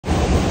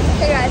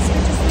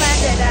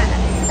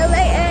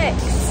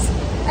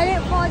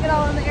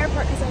all in the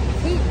airport because I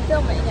hate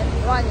filming and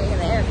vlogging in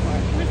the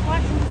airport. We're just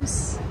watching.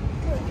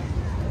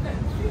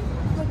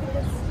 Look at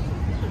this.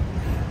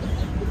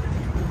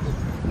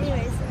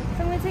 Anyways, so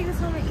I'm gonna take this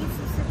home and eat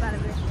some soup out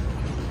of it.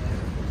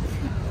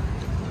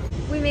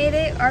 We made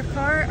it. Our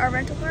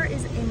rental car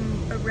is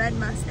a red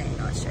Mustang.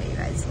 I'll show you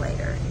guys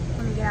later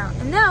when we get out.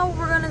 And now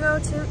we're gonna go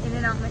to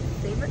In-N-Out, my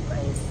favorite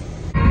place.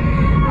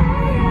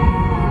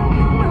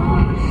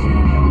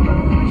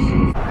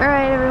 All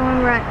right,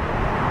 everyone, we're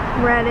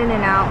at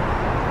In-N-Out.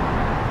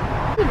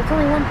 It's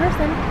only one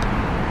person.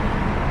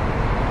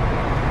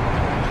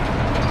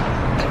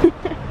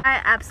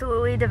 I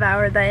absolutely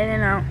devoured the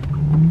In-N-Out.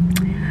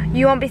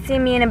 You won't be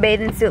seeing me in a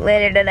bathing suit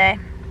later today.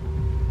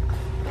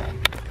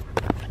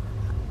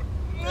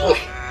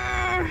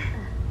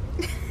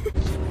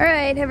 All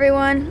right,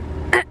 everyone.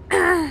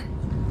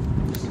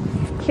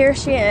 Here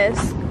she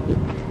is.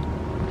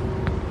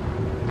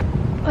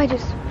 I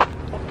just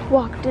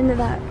walked into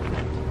that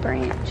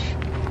branch.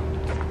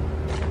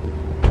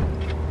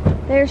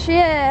 There she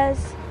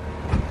is.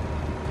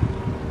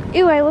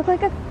 Ew, I look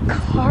like a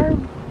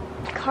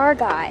car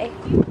guy.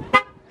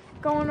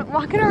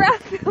 Walking around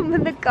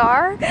filming the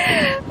car.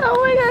 Oh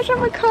my gosh,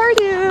 I'm a car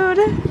dude.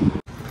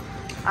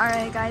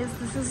 Alright guys,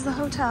 this is the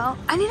hotel.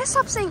 I need to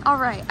stop saying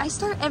alright. I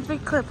start every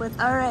clip with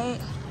alright.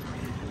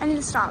 I need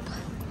to stop.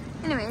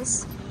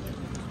 Anyways,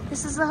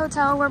 this is the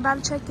hotel. We're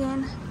about to check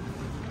in.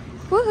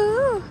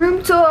 Woohoo!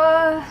 Room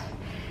tour.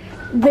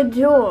 The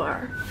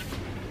door.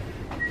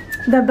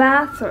 The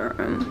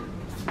bathroom.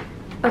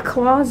 A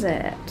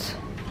closet.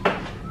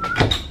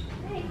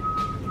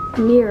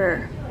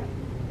 Mirror.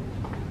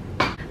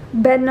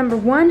 Bed number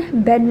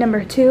 1, bed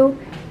number 2,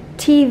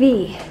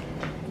 TV,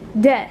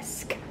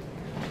 desk.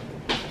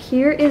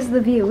 Here is the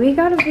view. We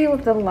got a view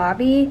of the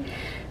lobby,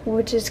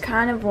 which is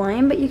kind of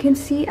lame, but you can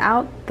see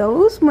out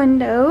those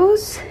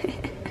windows.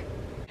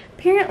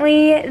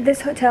 Apparently,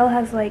 this hotel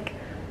has like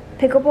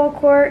pickleball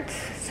courts,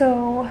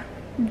 so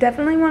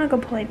definitely want to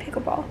go play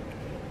pickleball.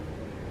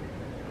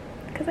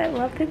 Because I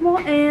love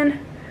pickleball, and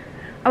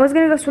I was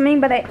going to go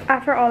swimming, but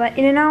after all that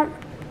In-N-Out,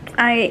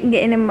 I ain't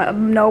getting in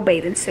no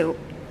bathing suit.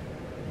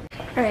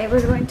 Alright,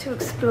 we're going to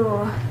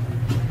explore.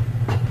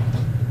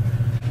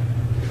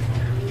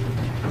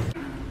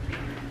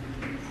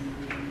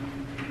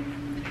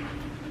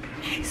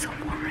 She's so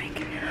boring.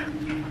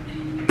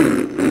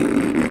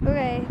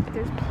 Okay,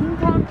 there's ping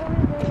pong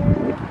over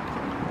there.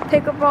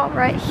 Pickleball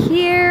right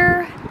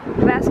here.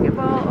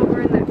 Basketball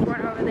over in that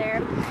corner over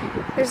there.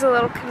 There's a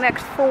little Connect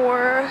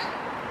 4.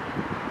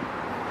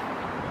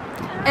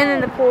 And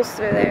then the pool's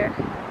through there.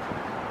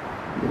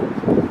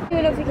 I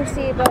don't know if you can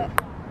see, but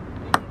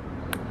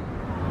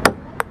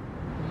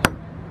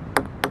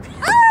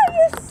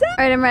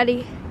alright, I'm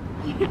ready.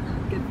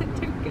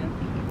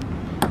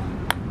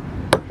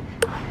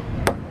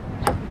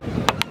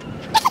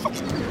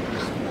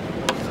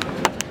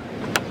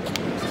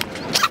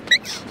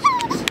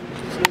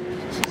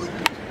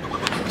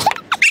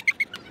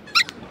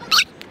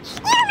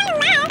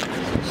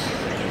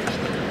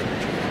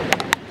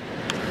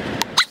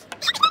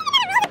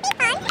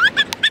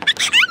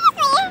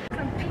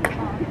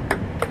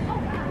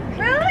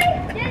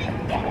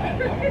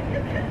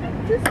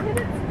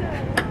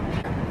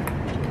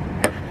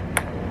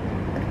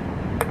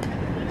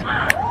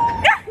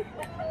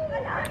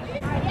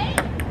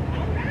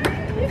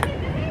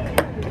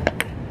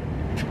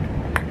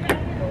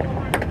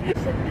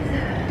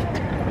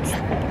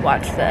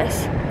 Watch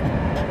this.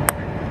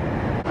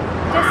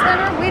 Just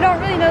center, we don't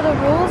really know the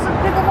rules of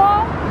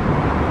pickleball.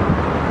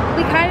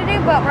 We kind of do,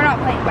 but we're not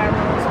playing by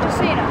rules, just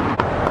so you know.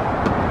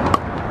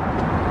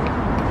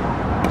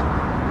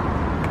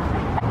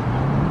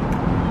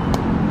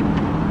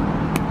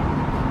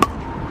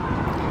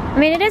 I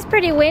mean, it is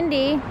pretty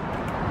windy.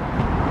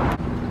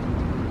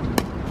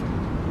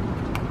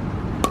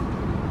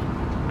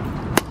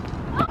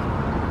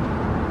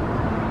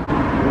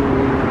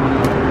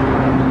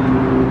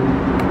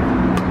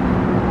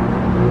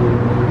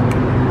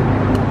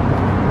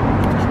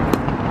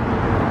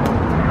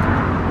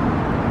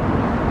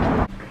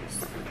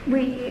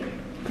 We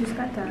just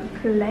got done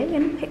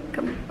playing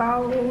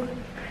pickleball.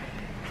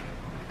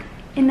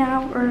 And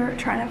now we're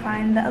trying to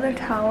find the other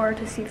tower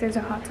to see if there's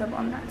a hot tub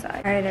on that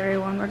side. Alright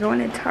everyone, we're going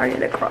to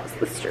Target across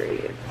the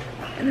street.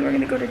 And then we're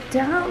gonna go to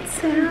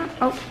downtown.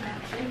 Oh.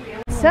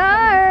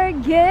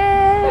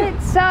 Target,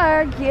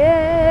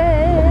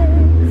 Target,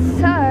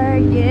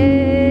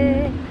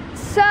 Target,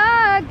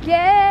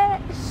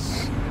 Target.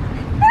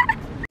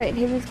 Alright,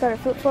 Haven's got her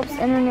flip-flops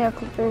and her nail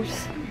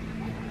clippers.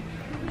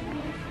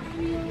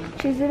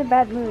 She's in a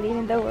bad mood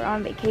even though we're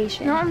on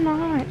vacation. No, I'm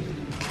not.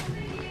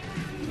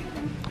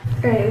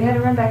 Alright, we had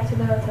to run back to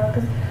the hotel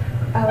because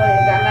I went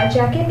and got my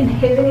jacket and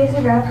Haven needs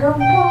to grab her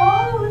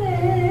wallet.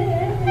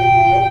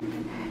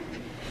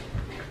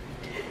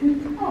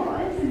 Oh,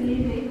 this is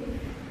easy.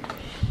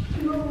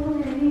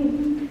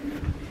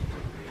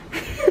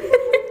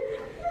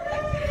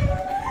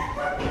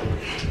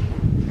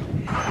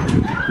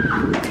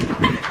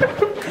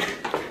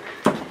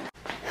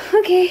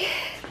 Okay.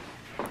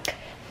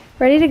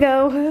 Ready to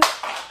go.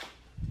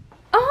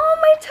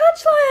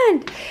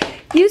 Coachland!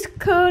 Use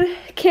code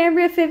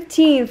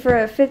Cambria15 for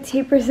a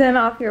 15%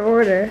 off your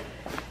order.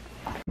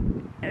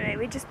 Alright,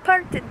 we just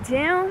parked it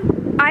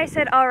down. I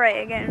said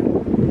alright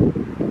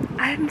again.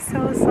 I'm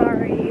so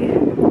sorry.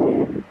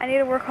 I need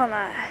to work on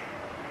that.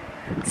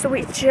 So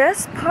we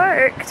just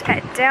parked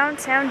at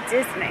downtown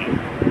Disney.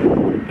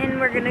 And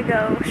we're gonna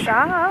go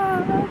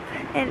shop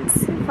and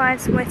find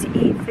somewhere to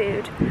eat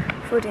food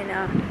for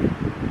dinner.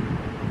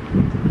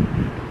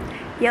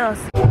 Yes.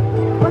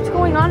 What's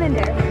going on in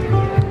there?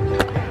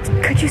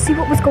 Could you see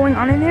what was going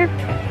on in there?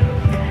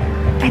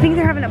 I think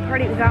they're having a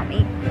party without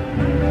me.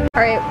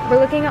 Alright, we're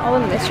looking at all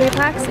the mystery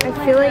packs. I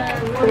feel like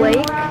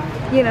Blake,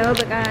 you know,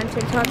 the guy on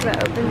TikTok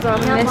that opens all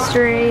the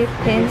mystery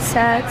pin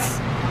sets,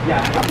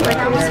 like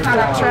his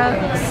food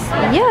trucks.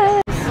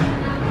 Yes!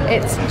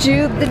 It's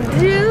Jude the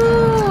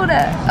Dude!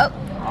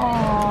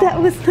 Oh,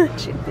 that was not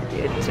Jude the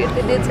Dude. Jude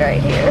the Dude's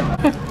right here.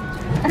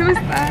 Who was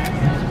that?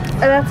 Oh,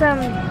 that's,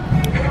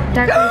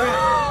 Dr.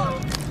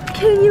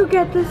 Can you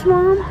get this,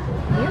 Mom?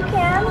 You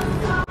can.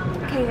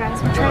 Okay,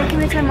 guys, we're trying to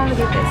convince my mom to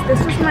get this.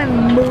 This was my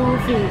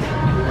movie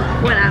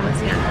when I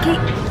was young. Okay,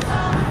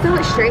 fill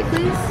it straight,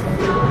 please.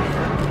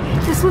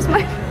 This was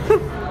my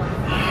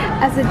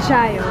as a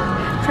child.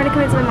 I'm trying to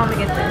convince my mom to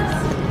get this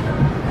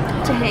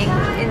to hang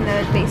in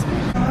the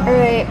basement.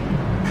 Alright.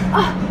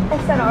 Oh, I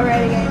said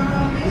alright again.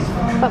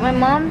 But my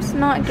mom's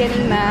not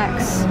getting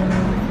Max.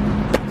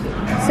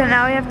 So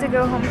now we have to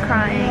go home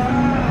crying.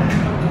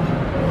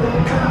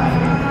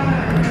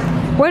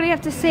 What do you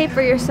have to say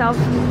for yourself?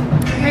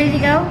 Ready to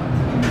go?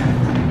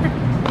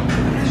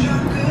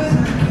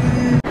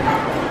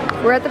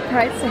 We're at the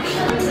Pride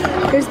section.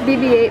 There's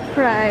BB-8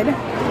 Pride.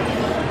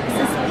 This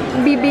is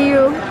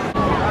BBU.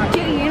 Do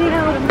you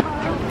know the more?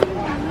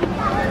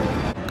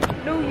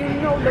 Do you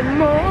know the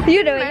more?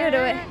 You do it, you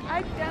do it.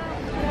 I don't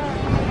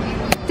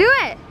know. Do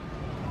it!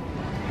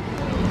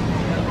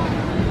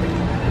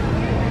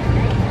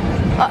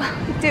 Oh,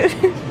 dude.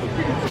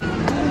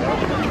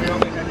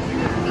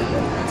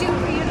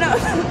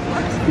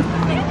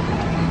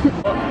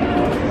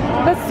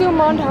 Let's do a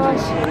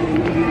montage.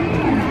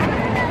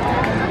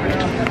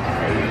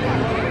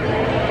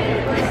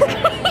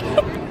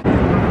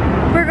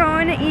 We're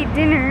going to eat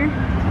dinner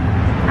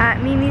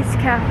at Mimi's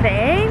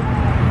Cafe, I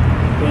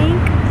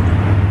think.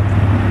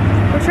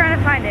 We're trying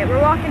to find it. We're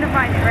walking to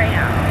find it right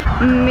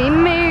now.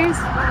 Mimi's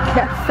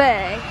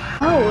Cafe.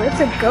 Oh,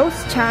 it's a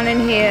ghost town in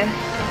here.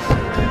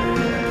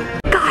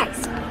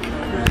 Guys,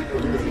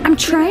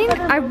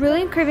 I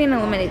really am craving a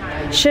lemonade.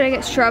 Should I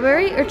get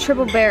strawberry or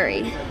triple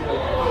berry?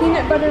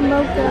 Peanut butter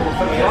mocha.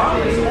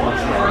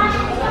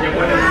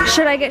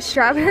 Should I get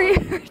strawberry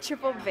or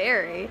triple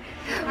berry?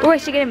 Or I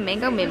should get a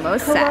mango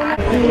mimosa.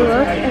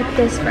 Look at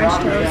this French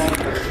toast.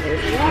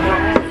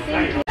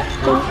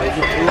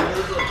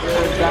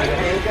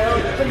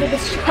 Look at the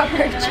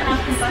strawberry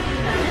cheese.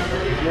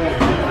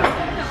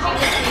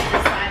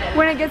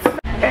 When it gets,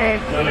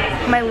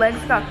 my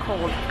legs got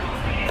cold,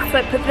 so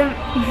I put them.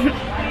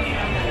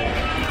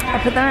 I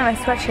put them in my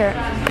sweatshirt.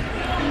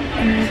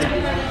 And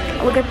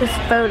look at this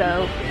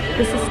photo.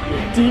 This is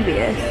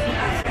devious.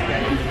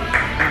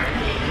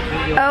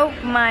 Oh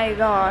my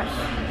gosh.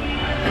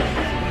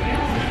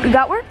 We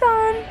got work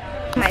done.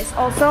 Nice.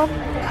 Also,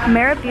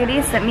 Mara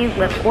Beauty sent me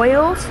lip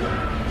oils.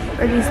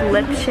 Or these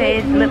lip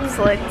shade, lip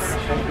slicks.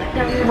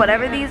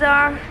 Whatever these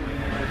are.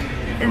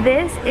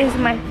 This is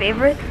my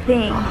favorite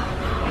thing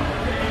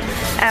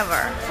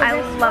ever.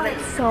 I love it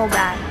so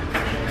bad.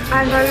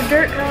 I got a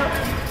dirt cup.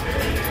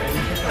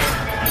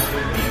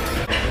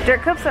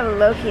 Dirt cups are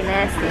low-key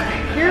nasty.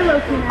 You're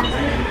low-key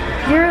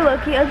nasty. You're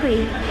low-key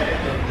ugly.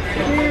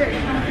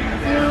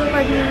 You look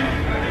like me.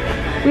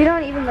 We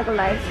don't even look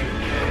alike.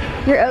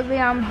 You're ugly,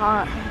 I'm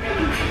hot.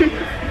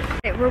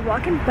 We're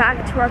walking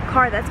back to our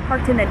car that's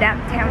parked in the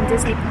downtown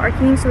Disney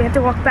parking, so we have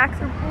to walk back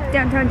through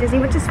downtown Disney,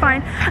 which is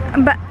fine.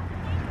 But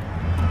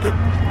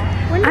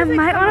I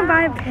might want to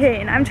buy a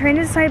pin. I'm trying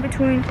to decide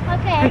between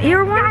an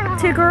earworm,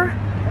 Tigger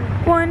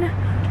one,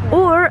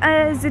 or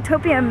a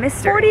Zootopia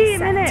mystery 40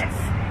 set. Minutes.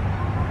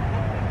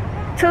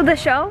 Till the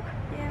show?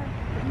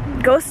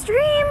 Yeah. Go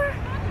stream!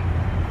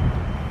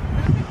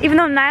 Even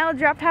though Niall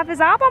dropped half his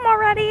album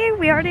already,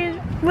 we already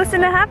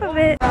listened to half of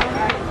it.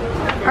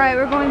 Alright,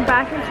 we're going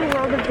back into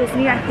World of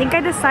Disney. I think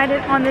I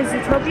decided on the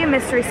Zootopia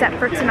mystery set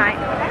for tonight.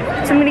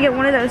 So I'm gonna get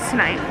one of those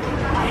tonight.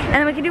 And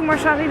then we can do more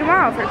shopping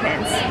tomorrow for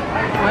pins.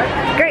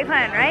 Great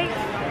plan, right?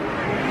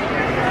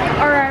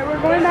 Alright,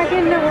 we're going back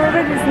into World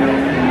of Disney.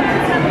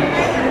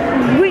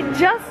 We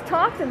just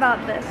talked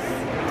about this.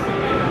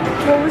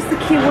 What was the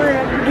key word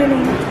at the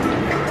beginning?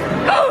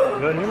 Oh,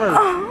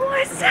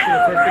 I said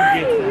it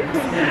right!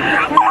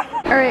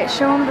 Alright,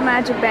 show them the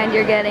magic band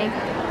you're getting.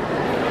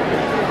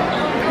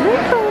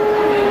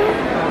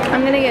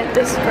 I'm gonna get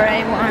this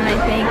gray one, I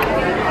think.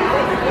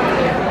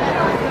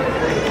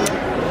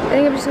 I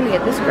think I'm just gonna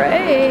get this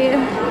gray.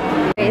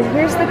 Okay,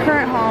 here's the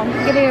current haul. I'm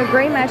getting a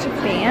gray magic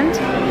band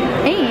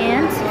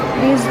and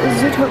these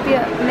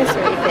Zootopia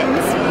mystery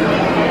things.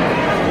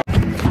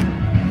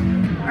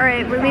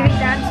 Alright, we're leaving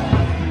downtown.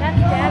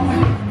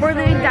 We're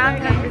leaving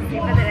downtown Disney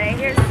for the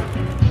day.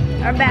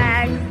 our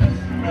bags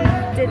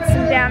did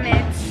some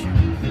damage,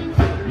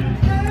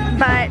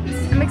 but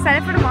I'm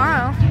excited for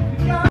tomorrow.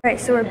 Alright,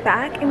 so we're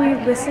back and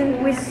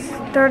we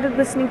started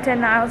listening to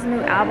Niall's new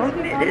album.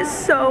 It is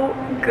so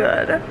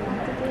good.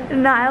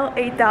 Niall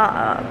ate that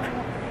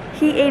up.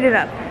 He ate it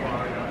up.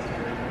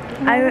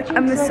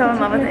 I'm so in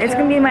love with it. It's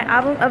gonna be my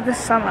album of the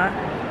summer.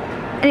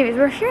 Anyways,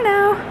 we're here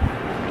now.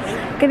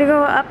 Gonna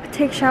go up,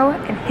 take a shower,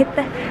 and hit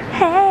the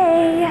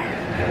hay.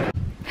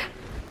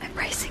 I'm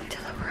racing to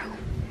the room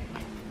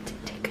to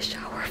take a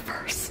shower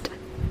first.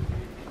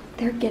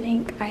 They're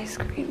getting ice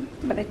cream,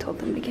 but I told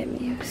them to get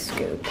me a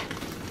scoop.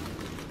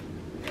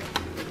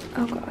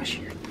 Oh gosh,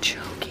 you're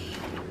joking.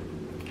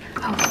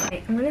 Oh,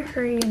 wait, I'm gonna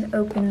hurry and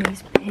open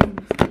these pins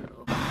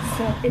though.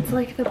 So it's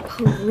like the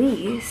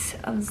police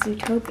of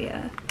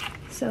Zootopia.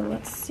 So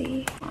let's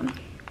see.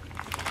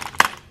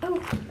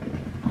 Oh.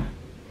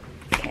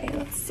 Okay,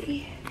 let's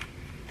see.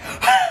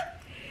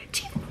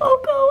 Chief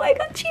Fogo! I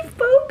got Chief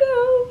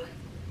Fogo!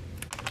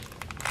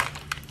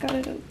 Got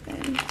it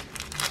open.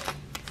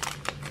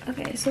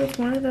 Okay, so it's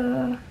one of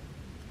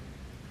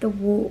the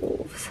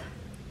wolves.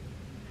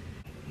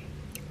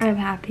 I'm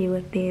happy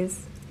with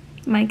these.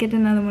 Might get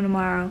another one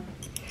tomorrow.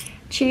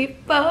 Chief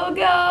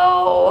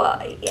Fogo!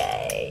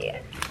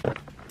 Yay!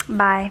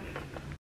 Bye.